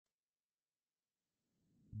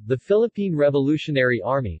The Philippine Revolutionary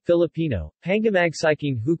Army Filipino,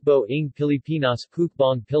 Pangamagsiking Hukbo ng Pilipinas,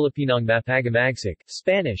 Hukbong Pilipinong Mapagamagsik,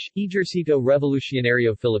 Spanish, Ejercito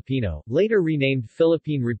Revolucionario Filipino, later renamed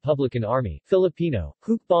Philippine Republican Army Filipino,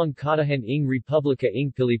 Hukbong Katahan ng Republika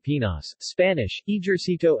ng Pilipinas, Spanish,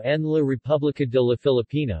 Ejercito en la República de la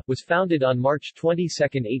Filipina, was founded on March 22,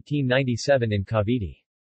 1897 in Cavite.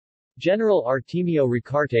 General Artemio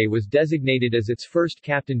Ricarte was designated as its first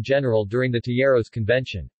captain general during the Tejeros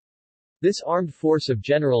Convention. This armed force of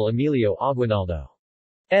General Emilio Aguinaldo's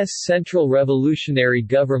Central Revolutionary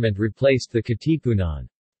Government replaced the Katipunan's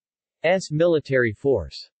military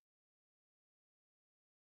force.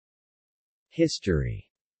 History.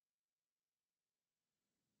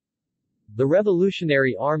 The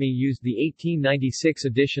Revolutionary Army used the 1896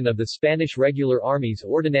 edition of the Spanish Regular Army's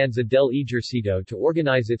Ordenanza del Ejercito to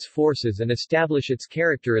organize its forces and establish its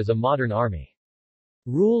character as a modern army.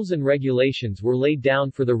 Rules and regulations were laid down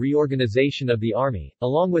for the reorganization of the army,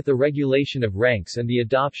 along with the regulation of ranks and the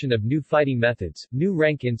adoption of new fighting methods, new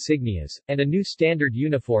rank insignias, and a new standard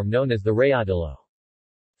uniform known as the Rayadillo.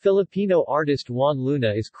 Filipino artist Juan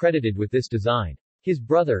Luna is credited with this design. His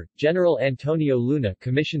brother, General Antonio Luna,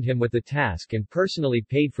 commissioned him with the task and personally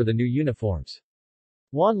paid for the new uniforms.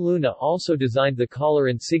 Juan Luna also designed the collar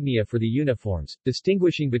insignia for the uniforms,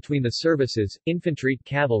 distinguishing between the services, infantry,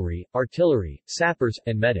 cavalry, artillery, sappers,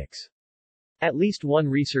 and medics. At least one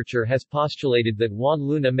researcher has postulated that Juan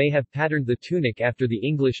Luna may have patterned the tunic after the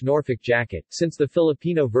English Norfolk jacket, since the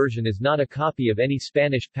Filipino version is not a copy of any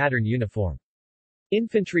Spanish pattern uniform.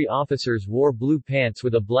 Infantry officers wore blue pants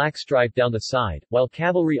with a black stripe down the side, while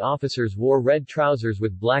cavalry officers wore red trousers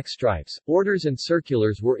with black stripes. Orders and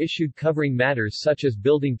circulars were issued covering matters such as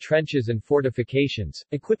building trenches and fortifications,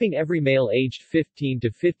 equipping every male aged 15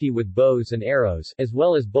 to 50 with bows and arrows, as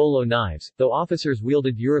well as bolo knives, though officers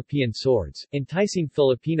wielded European swords, enticing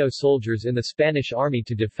Filipino soldiers in the Spanish army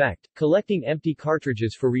to defect, collecting empty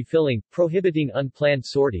cartridges for refilling, prohibiting unplanned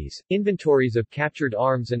sorties, inventories of captured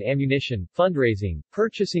arms and ammunition, fundraising,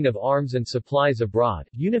 purchasing of arms and supplies abroad,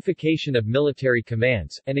 unification of military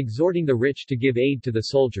commands, and exhorting the rich to give aid to the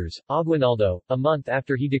soldiers. Aguinaldo, a month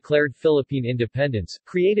after he declared Philippine independence,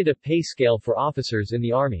 created a pay scale for officers in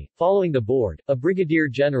the army. Following the board, a brigadier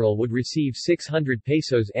general would receive 600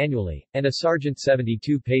 pesos annually, and a sergeant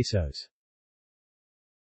 72 pesos.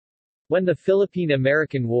 When the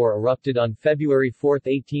Philippine-American War erupted on February 4,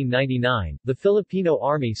 1899, the Filipino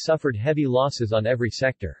Army suffered heavy losses on every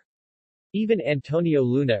sector. Even Antonio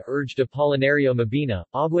Luna urged Apolinario Mabini,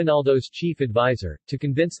 Aguinaldo's chief advisor, to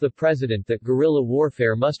convince the president that guerrilla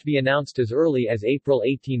warfare must be announced as early as April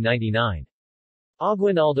 1899.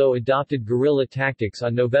 Aguinaldo adopted guerrilla tactics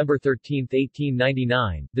on November 13,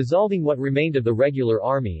 1899, dissolving what remained of the regular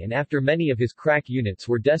army and after many of his crack units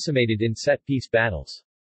were decimated in set-piece battles.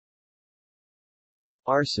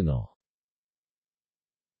 Arsenal.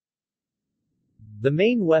 The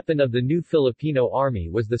main weapon of the new Filipino Army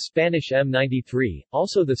was the Spanish M93,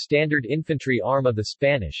 also the standard infantry arm of the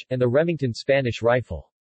Spanish, and the Remington Spanish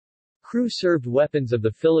rifle. Crew-served weapons of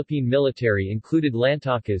the Philippine military included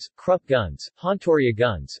Lantakas, Krupp guns, Hontoria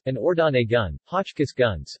guns, an Ordane gun, Hotchkiss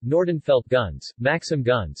guns, Nordenfelt guns, Maxim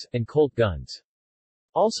guns, and Colt guns.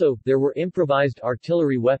 Also, there were improvised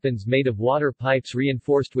artillery weapons made of water pipes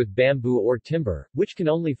reinforced with bamboo or timber, which can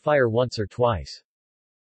only fire once or twice.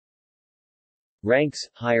 Ranks,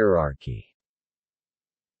 hierarchy.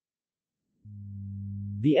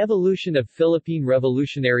 The evolution of Philippine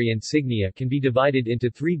revolutionary insignia can be divided into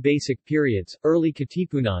three basic periods: early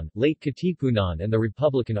Katipunan, late Katipunan and the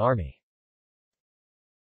Republican Army.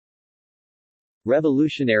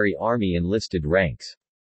 Revolutionary Army enlisted ranks.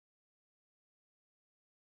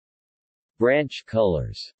 Branch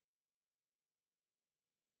colors.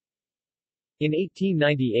 In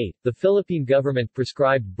 1898, the Philippine government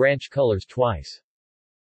prescribed branch colors twice.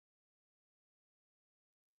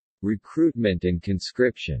 Recruitment and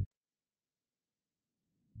conscription.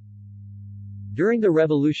 During the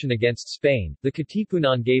revolution against Spain, the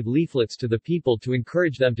Katipunan gave leaflets to the people to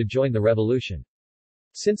encourage them to join the revolution.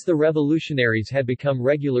 Since the revolutionaries had become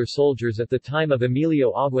regular soldiers at the time of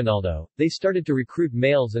Emilio Aguinaldo, they started to recruit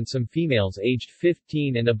males and some females aged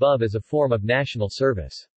 15 and above as a form of national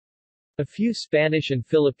service. A few Spanish and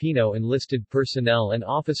Filipino enlisted personnel and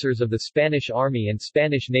officers of the Spanish Army and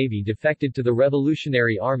Spanish Navy defected to the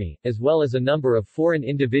Revolutionary Army, as well as a number of foreign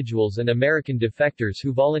individuals and American defectors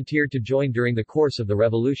who volunteered to join during the course of the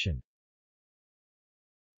revolution.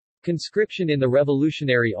 Conscription in the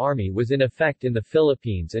Revolutionary Army was in effect in the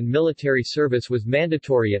Philippines and military service was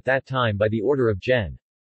mandatory at that time by the order of Gen.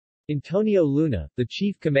 Antonio Luna, the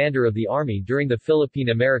chief commander of the army during the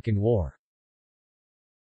Philippine-American War.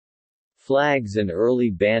 Flags and early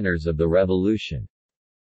banners of the Revolution.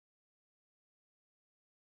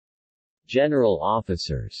 General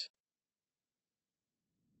officers.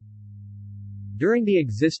 During the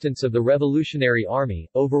existence of the Revolutionary Army,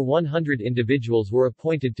 over 100 individuals were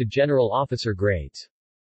appointed to general officer grades.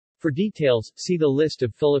 For details, see the list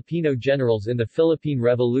of Filipino generals in the Philippine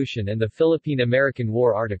Revolution and the Philippine-American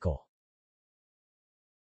War article.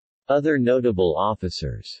 Other notable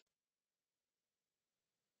officers.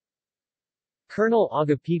 Colonel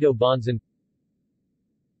Agapito Bonzon,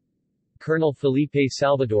 Colonel Felipe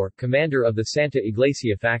Salvador, commander of the Santa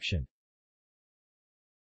Iglesia faction,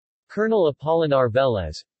 Colonel Apolinar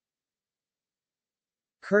Velez,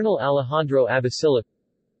 Colonel Alejandro Abasila,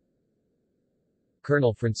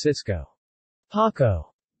 Colonel Francisco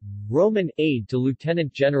Paco Roman, aide to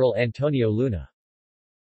Lieutenant General Antonio Luna,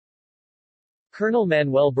 Colonel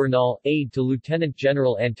Manuel Bernal, aide to Lieutenant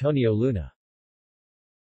General Antonio Luna,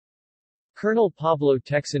 Colonel Pablo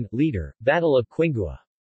Texan, leader, Battle of Quingua,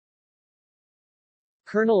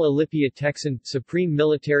 Colonel Alipia Texan, Supreme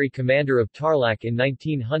Military Commander of Tarlac in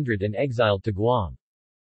 1900 and exiled to Guam,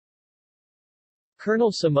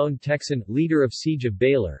 Colonel Simon Texan, leader of Siege of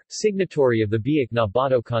Baler, signatory of the Biak na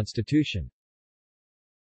Bato Constitution,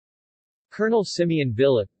 Colonel Simeon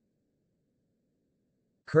Villa,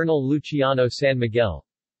 Colonel Luciano San Miguel,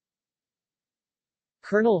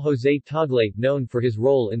 Colonel Jose Tagle, known for his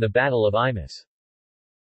role in the Battle of Imus,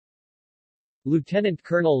 Lieutenant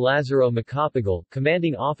Colonel Lazaro Macapagal,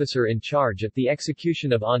 commanding officer in charge at the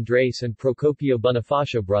execution of Andres and Procopio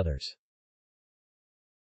Bonifacio brothers,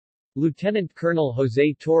 Lieutenant Colonel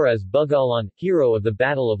Jose Torres Bugalan, hero of the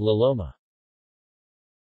Battle of La Loma,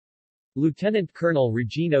 Lieutenant Colonel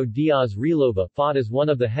Regino Diaz Relova, fought as one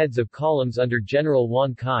of the heads of columns under General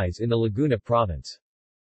Juan Caiz in the Laguna province,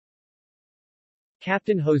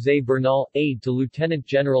 Captain Jose Bernal, aide to Lieutenant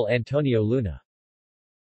General Antonio Luna,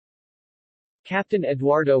 Captain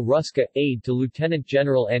Eduardo Rusca, aide to Lieutenant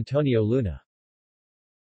General Antonio Luna,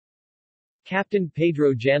 Captain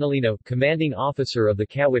Pedro Janalino, commanding officer of the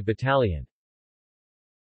Kawit Battalion,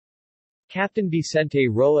 Captain Vicente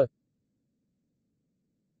Roa,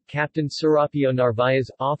 Captain Serapio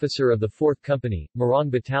Narvaez, officer of the 4th Company,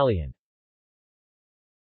 Morong Battalion,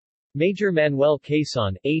 Major Manuel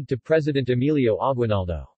Quezon, aide to President Emilio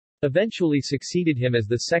Aguinaldo. Eventually succeeded him as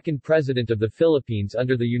the second president of the Philippines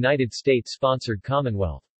under the United States-sponsored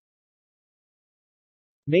Commonwealth.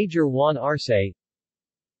 Major Juan Arce,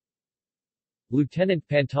 Lieutenant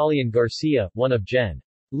Pantaleon Garcia, one of Gen.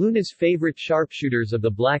 Luna's favorite sharpshooters of the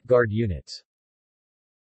Black Guard units,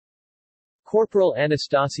 Corporal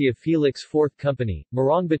Anastasia Felix 4th Company,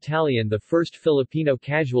 Morong Battalion, the first Filipino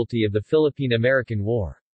casualty of the Philippine-American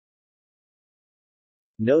War.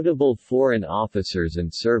 Notable foreign officers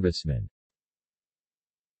and servicemen.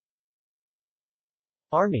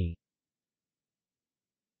 Army,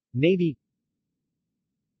 Navy,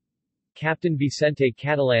 Captain Vicente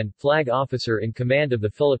Catalan, flag officer in command of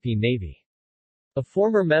the Philippine Navy. A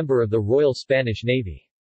former member of the Royal Spanish Navy.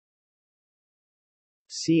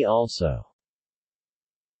 See also: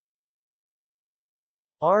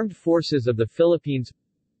 Armed Forces of the Philippines,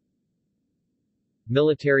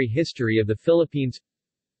 Military history of the Philippines,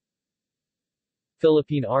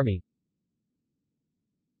 Philippine Army,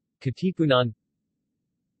 Katipunan,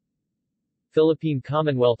 Philippine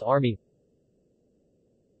Commonwealth Army,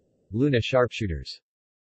 Luna Sharpshooters.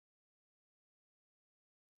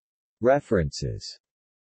 References.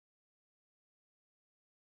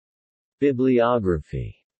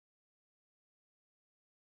 Bibliography.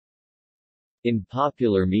 In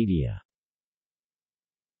popular media.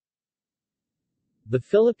 The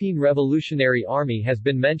Philippine Revolutionary Army has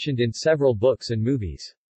been mentioned in several books and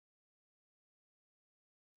movies.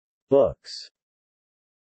 Books.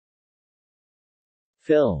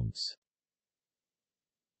 Films.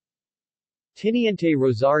 Tiniente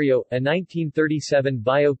Rosario, a 1937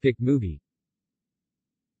 biopic movie.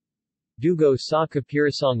 Dugo sa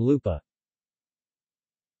Kapirasong Lupa.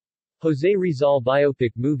 Jose Rizal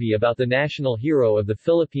biopic movie about the national hero of the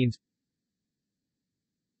Philippines.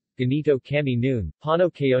 Ganito Kami Noon,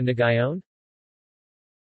 Paano Kayo Nagayon?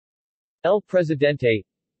 El Presidente.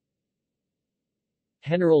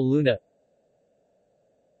 General Luna.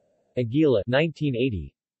 Aguila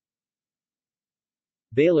 1980.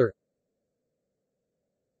 Baler.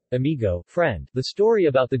 Amigo, Friend, the story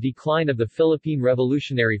about the decline of the Philippine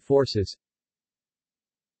Revolutionary Forces.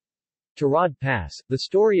 Tirad Pass, the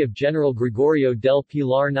story of General Gregorio del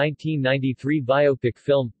Pilar 1993 biopic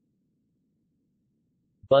film.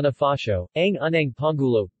 Bonifacio, Ang Unang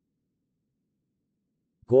Pangulo.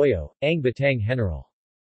 Goyo, Ang Batang General.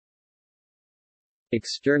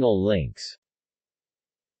 External links.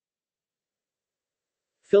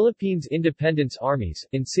 Philippines Independence Armies,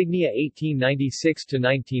 Insignia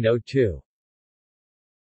 1896-1902.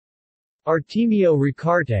 Artemio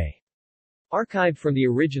Ricarte. Archived from the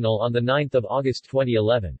original on 9 August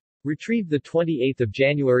 2011. Retrieved 28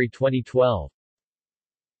 January 2012.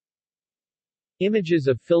 Images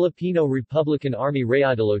of Filipino Republican Army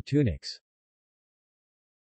Rayadalo tunics.